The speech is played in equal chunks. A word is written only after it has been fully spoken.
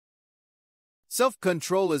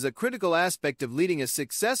Self-control is a critical aspect of leading a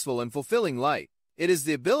successful and fulfilling life. It is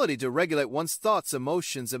the ability to regulate one's thoughts,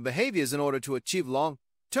 emotions, and behaviors in order to achieve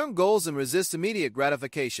long-term goals and resist immediate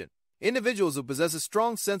gratification. Individuals who possess a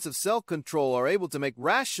strong sense of self-control are able to make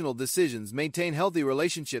rational decisions, maintain healthy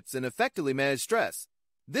relationships, and effectively manage stress.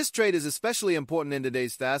 This trait is especially important in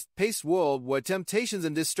today's fast-paced world where temptations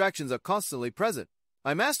and distractions are constantly present.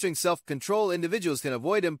 By mastering self-control, individuals can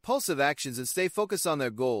avoid impulsive actions and stay focused on their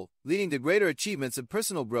goal, leading to greater achievements and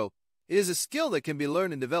personal growth. It is a skill that can be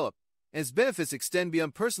learned and developed, and its benefits extend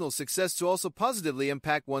beyond personal success to also positively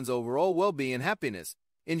impact one's overall well-being and happiness.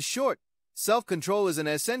 In short, self-control is an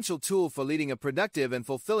essential tool for leading a productive and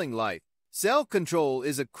fulfilling life. Self-control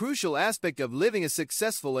is a crucial aspect of living a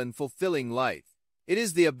successful and fulfilling life. It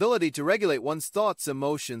is the ability to regulate one's thoughts,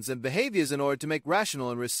 emotions, and behaviors in order to make rational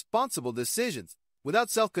and responsible decisions.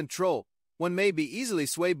 Without self-control, one may be easily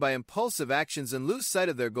swayed by impulsive actions and lose sight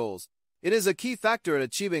of their goals. It is a key factor in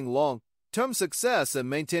achieving long-term success and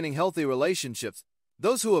maintaining healthy relationships.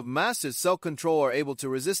 Those who have mastered self-control are able to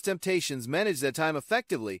resist temptations, manage their time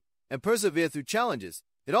effectively, and persevere through challenges.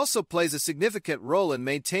 It also plays a significant role in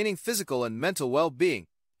maintaining physical and mental well-being.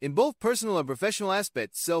 In both personal and professional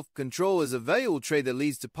aspects, self-control is a valuable trait that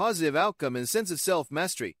leads to positive outcome and a sense of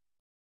self-mastery.